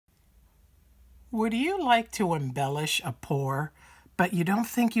Would you like to embellish a pour, but you don't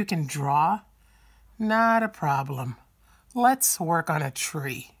think you can draw? Not a problem. Let's work on a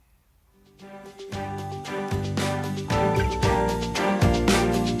tree.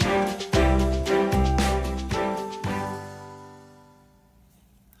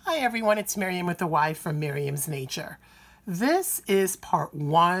 Hi everyone, it's Miriam with the Y from Miriam's Nature. This is part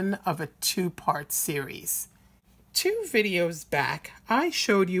 1 of a 2-part series. 2 videos back, I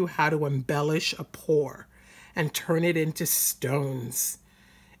showed you how to embellish a pour and turn it into stones.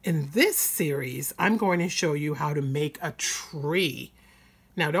 In this series, I'm going to show you how to make a tree.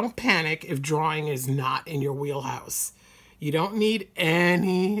 Now, don't panic if drawing is not in your wheelhouse. You don't need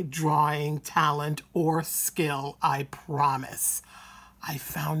any drawing talent or skill, I promise. I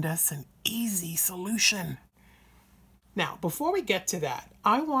found us an easy solution. Now, before we get to that,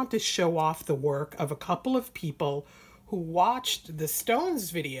 I want to show off the work of a couple of people who watched the stones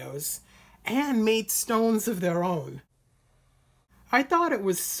videos and made stones of their own. I thought it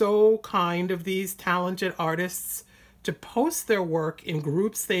was so kind of these talented artists to post their work in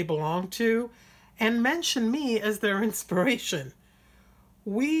groups they belong to and mention me as their inspiration.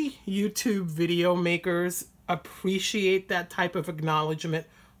 We YouTube video makers appreciate that type of acknowledgement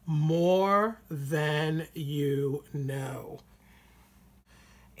more than you know.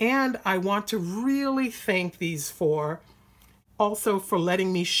 And I want to really thank these 4 also for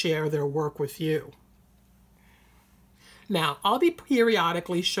letting me share their work with you. Now, I'll be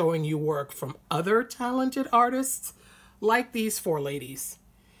periodically showing you work from other talented artists like these 4 ladies.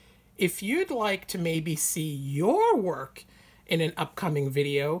 If you'd like to maybe see your work in an upcoming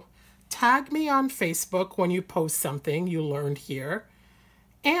video, tag me on Facebook when you post something you learned here.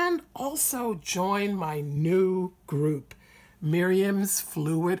 And also join my new group, Miriam's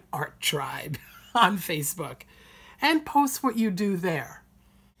Fluid Art Tribe, on Facebook, and post what you do there.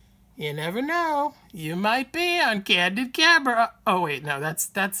 You never know, you might be on Candid Camera. Oh wait, no,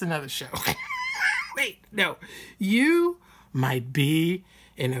 that's another show. Wait, no, you might be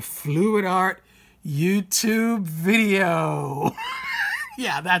in a fluid art YouTube video.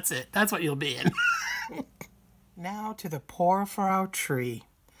 Yeah, that's it. That's what you'll be in. Now to the pour for our tree.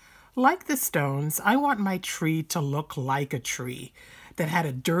 Like the stones, I want my tree to look like a tree that had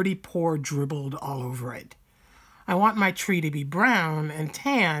a dirty pour dribbled all over it. I want my tree to be brown and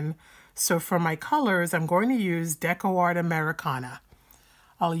tan, so for my colors, I'm going to use DecoArt Americana.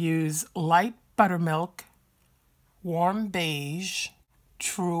 I'll use light buttermilk, warm beige,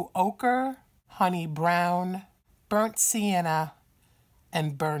 true ochre, honey brown, burnt sienna,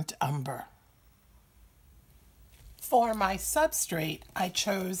 and burnt umber. For my substrate, I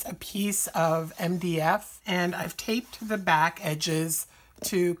chose a piece of MDF and I've taped the back edges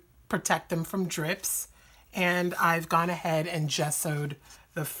to protect them from drips, and I've gone ahead and gessoed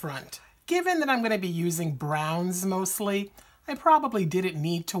the front. Given that I'm going to be using browns mostly, I probably didn't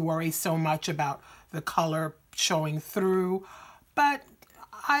need to worry so much about the color showing through, but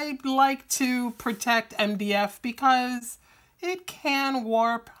I like to protect MDF because it can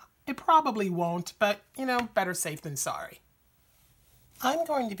warp. It probably won't, but you know, better safe than sorry. I'm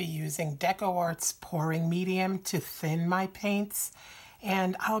going to be using DecoArt's pouring medium to thin my paints,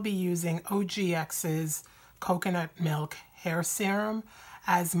 and I'll be using OGX's coconut milk hair serum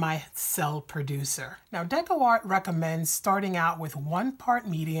as my cell producer. Now, DecoArt recommends starting out with 1 part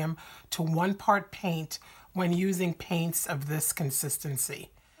medium to 1 part paint when using paints of this consistency.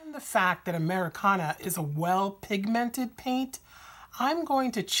 And the fact that Americana is a well-pigmented paint, I'm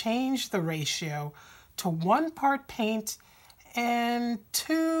going to change the ratio to 1 part paint and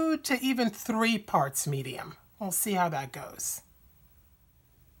 2 to even 3 parts medium. We'll see how that goes.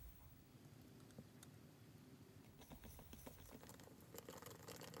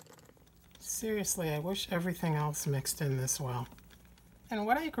 Seriously, I wish everything else mixed in this well. And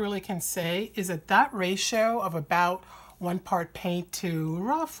what I really can say is that that ratio of about 1 part paint to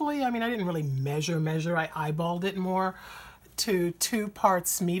roughly, I didn't really measure, I eyeballed it more, to 2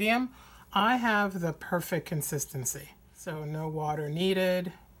 parts medium, I have the perfect consistency. So no water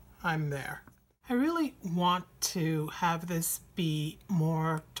needed, I'm there. I really want to have this be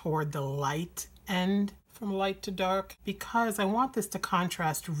more toward the light end, from light to dark, because I want this to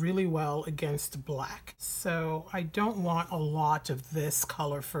contrast really well against black. So I don't want a lot of this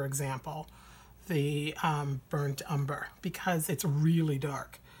color, for example, the burnt umber, because it's really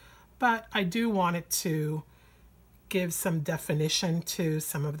dark. But I do want it to give some definition to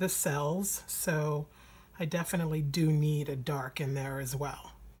some of the cells, so I definitely do need a dark in there as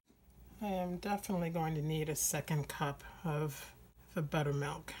well. I am definitely going to need a 2nd cup of the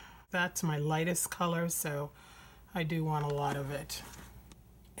buttermilk. That's my lightest color, so I do want a lot of it.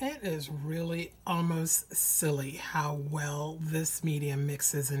 It is really almost silly how well this medium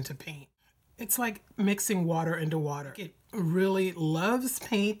mixes into paint. It's like mixing water into water. It really loves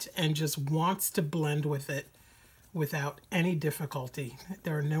paint and just wants to blend with it without any difficulty.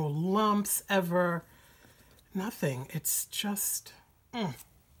 There are no lumps ever, nothing. It's just...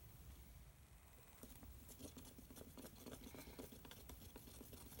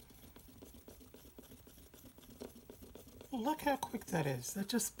 Look how quick that is. That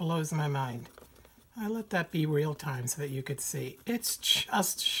just blows my mind. I let that be real time so that you could see. It's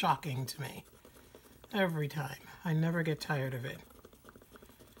just shocking to me. Every time. I never get tired of it.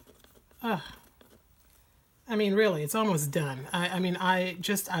 Ugh. I mean, really, it's almost done. I mean,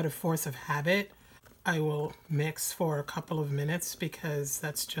 just out of force of habit, I will mix for a couple of minutes because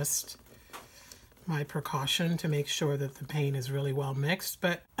that's just my precaution to make sure that the paint is really well mixed.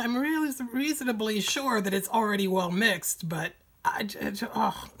 But I'm really reasonably sure that it's already well mixed, but I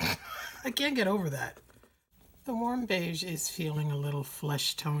can't get over that. The warm beige is feeling a little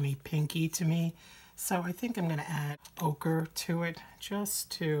flesh tony pinky to me, so I think I'm going to add ochre to it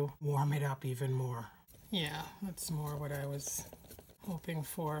just to warm it up even more. Yeah, that's more what I was hoping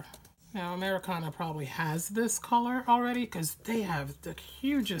for. Now, Americana probably has this color already because they have the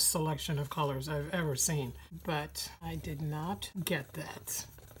hugest selection of colors I've ever seen, but I did not get that.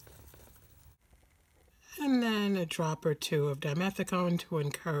 And then a drop or two of dimethicone to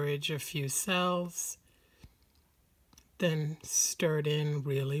encourage a few cells, then stirred in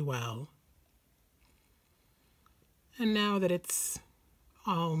really well. And now that it's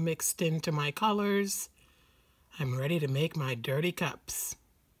all mixed into my colors, I'm ready to make my dirty cups.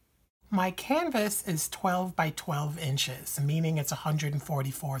 My canvas is 12 by 12 inches, meaning it's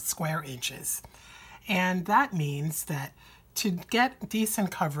 144 square inches. And that means that to get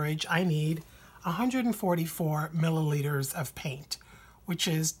decent coverage, I need 144 milliliters of paint, which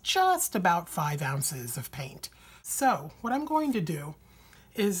is just about 5 ounces of paint. So what I'm going to do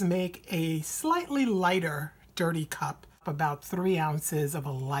is make a slightly lighter dirty cup, about 3 ounces of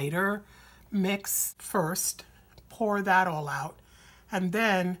a lighter mix first, pour that all out, and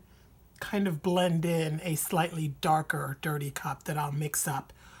then kind of blend in a slightly darker dirty cup that I'll mix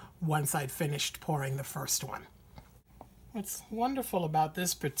up once I've finished pouring the first one. What's wonderful about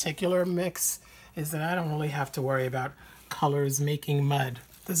this particular mix is that I don't really have to worry about colors making mud.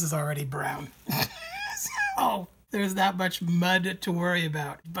 This is already brown. So there's that much mud to worry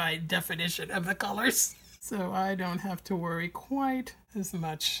about by definition of the colors. So I don't have to worry quite as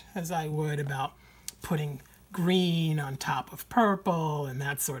much as I would about putting green on top of purple and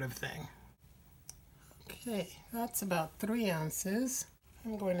that sort of thing. Okay, that's about 3 ounces.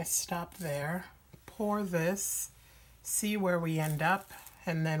 I'm going to stop there, pour this, see where we end up,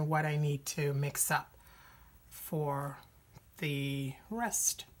 and then what I need to mix up for the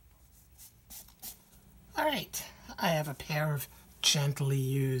rest. All right, I have a pair of gently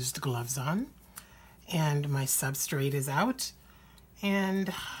used gloves on, and my substrate is out,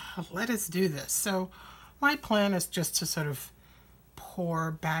 and let us do this. So my plan is just to sort of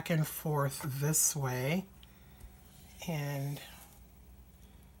pour back and forth this way and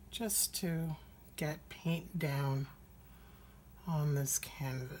just to get paint down on this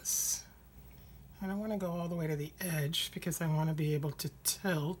canvas. I don't want to go all the way to the edge because I want to be able to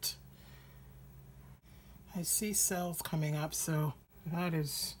tilt. I see cells coming up, so that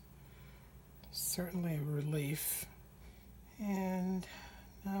is certainly a relief. And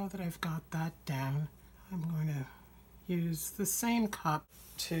now that I've got that down, I'm going to use the same cup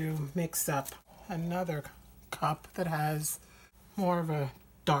to mix up another cup that has more of a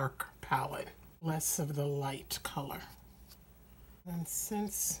dark palette, less of the light color. And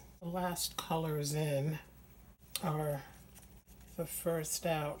since the last colors in are the first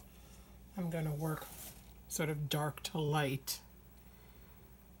out, I'm going to work sort of dark to light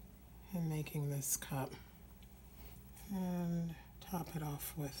in making this cup and top it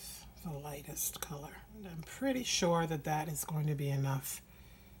off with the lightest color. And I'm pretty sure that that is going to be enough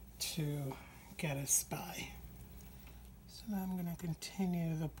to get us by. So now I'm going to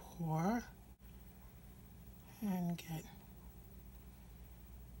continue the pour and get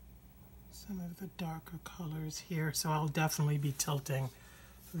some of the darker colors here. So I'll definitely be tilting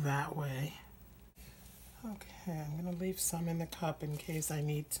that way. Okay, I'm going to leave some in the cup in case I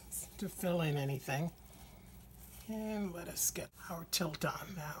need to fill in anything. And let us get our tilt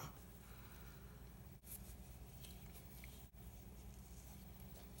on now.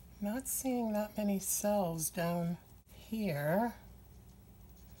 Not seeing that many cells down here.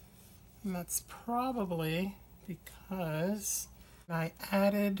 And that's probably because I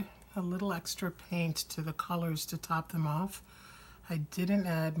added a little extra paint to the colors to top them off, I didn't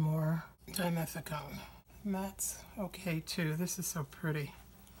add more dimethicone. And that's okay too. This is so pretty.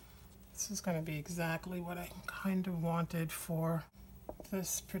 This is going to be exactly what I kind of wanted for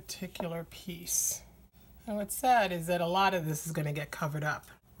this particular piece. And what's sad is that a lot of this is going to get covered up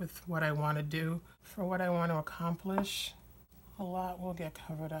with what I want to do. For what I want to accomplish, a lot will get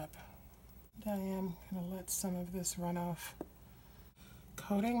covered up. And I am going to let some of this run off.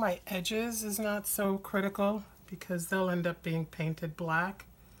 Coating my edges is not so critical because they'll end up being painted black.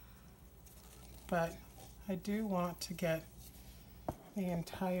 But I do want to get the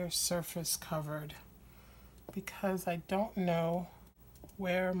entire surface covered because I don't know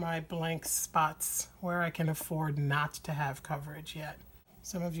where my blank spots, where I can afford not to have coverage yet.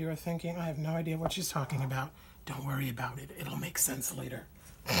 Some of you are thinking, I have no idea what she's talking about. Don't worry about it. It'll make sense later.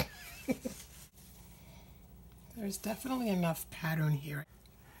 There's definitely enough pattern here.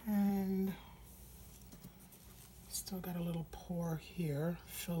 And still got a little pore here.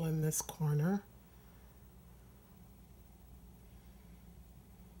 Fill in this corner.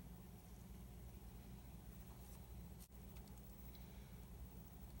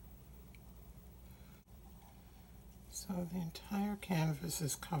 So the entire canvas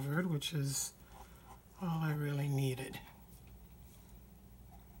is covered, which is all I really needed.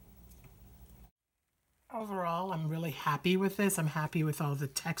 Overall, I'm really happy with this. I'm happy with all the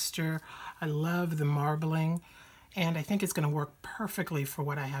texture. I love the marbling, and I think it's going to work perfectly for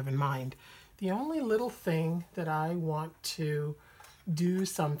what I have in mind. The only little thing that I want to do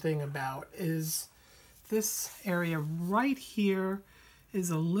something about is this area right here is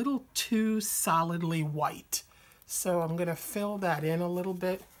a little too solidly white. So I'm going to fill that in a little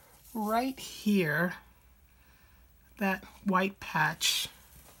bit. Right here, that white patch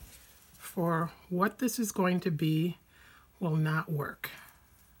for what this is going to be will not work.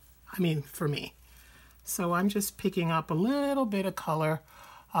 I mean, for me. So I'm just picking up a little bit of color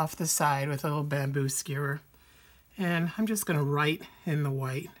off the side with a little bamboo skewer. And I'm just going to write in the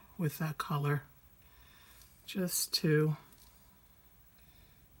white with that color just to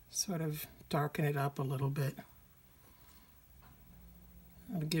sort of darken it up a little bit.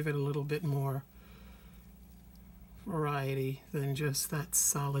 I'll give it a little bit more variety than just that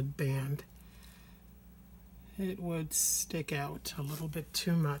solid band. It would stick out a little bit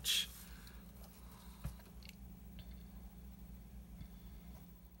too much.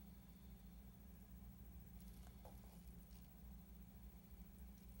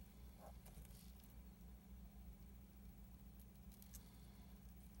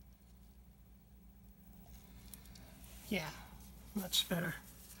 Yeah, much better.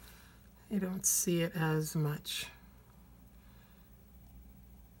 You don't see it as much.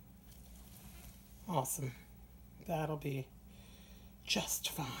 Awesome. That'll be just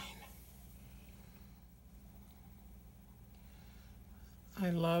fine.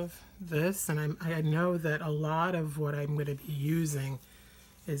 I love this, and I know that a lot of what I'm going to be using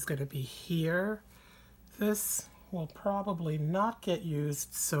is going to be here. This will probably not get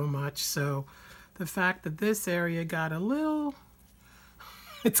used so much, so the fact that this area got a little,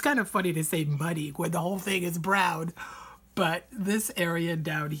 it's kind of funny to say muddy when the whole thing is brown, but this area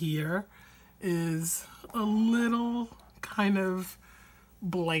down here is a little kind of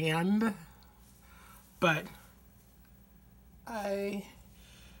bland, but I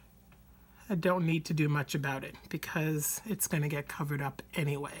don't need to do much about it because it's going to get covered up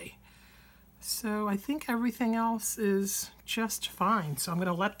anyway. So I think everything else is just fine. So I'm going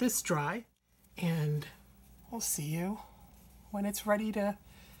to let this dry and we'll see you when it's ready to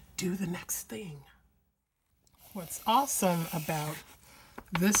do the next thing. What's awesome about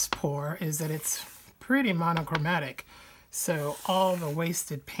this pour is that it's pretty monochromatic. So all the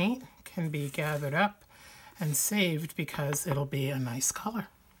wasted paint can be gathered up and saved because it'll be a nice color.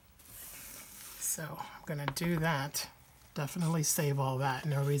 So I'm going to do that. Definitely save all that.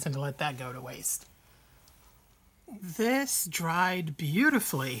 No reason to let that go to waste. This dried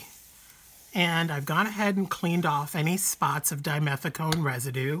beautifully, and I've gone ahead and cleaned off any spots of dimethicone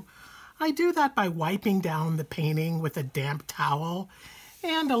residue. I do that by wiping down the painting with a damp towel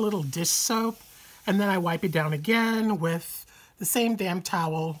and a little dish soap, and then I wipe it down again with the same damp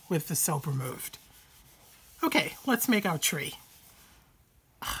towel with the soap removed. Okay, let's make our tree.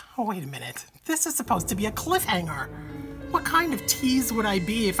 Oh, wait a minute. This is supposed to be a cliffhanger. What kind of tease would I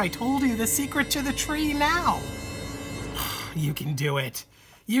be if I told you the secret to the tree now? You can do it.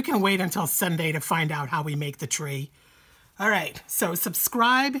 You can wait until Sunday to find out how we make the tree. All right, so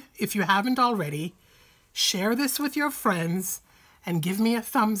subscribe if you haven't already. Share this with your friends and give me a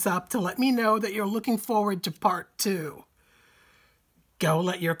thumbs up to let me know that you're looking forward to part 2. Go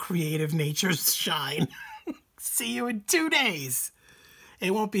let your creative natures shine. See you in 2 days.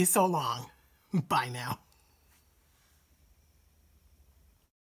 It won't be so long. Bye now.